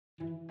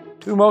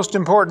Two most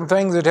important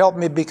things that helped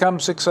me become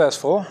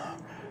successful.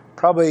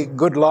 Probably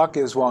good luck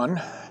is one.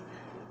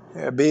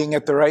 Being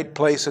at the right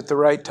place at the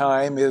right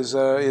time is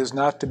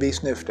not to be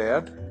sniffed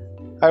at.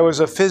 I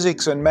was a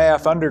physics and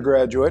math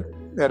undergraduate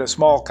at a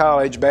small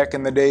college back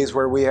in the days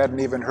where we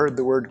hadn't even heard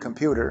the word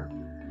computer.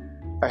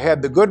 I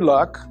had the good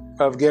luck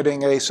of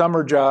getting a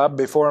summer job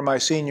before my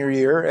senior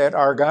year at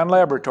Argonne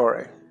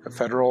Laboratory, a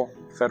federal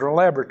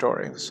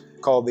laboratory. It was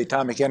called the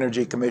Atomic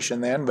Energy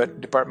Commission then,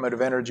 but Department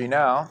of Energy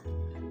now.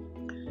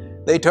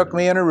 They took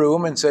me in a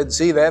room and said,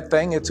 "See that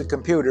thing? It's a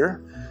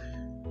computer.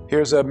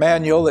 Here's a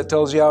manual that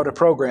tells you how to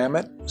program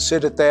it.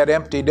 Sit at that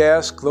empty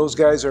desk. Those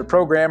guys are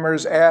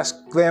programmers. Ask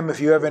them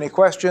if you have any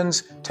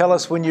questions. Tell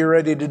us when you're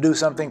ready to do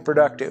something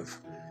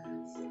productive."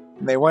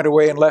 And they went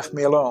away and left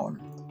me alone.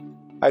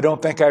 I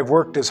don't think I've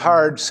worked as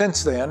hard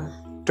since then.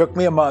 It took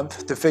me a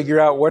month to figure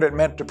out what it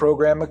meant to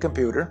program a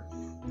computer.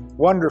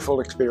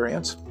 Wonderful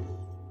experience.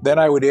 Then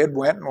I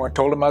went and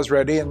told them I was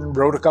ready and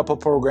wrote a couple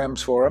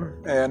programs for them.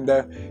 And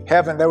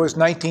that was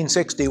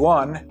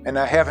 1961, and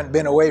I haven't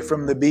been away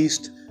from the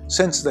beast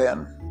since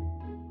then.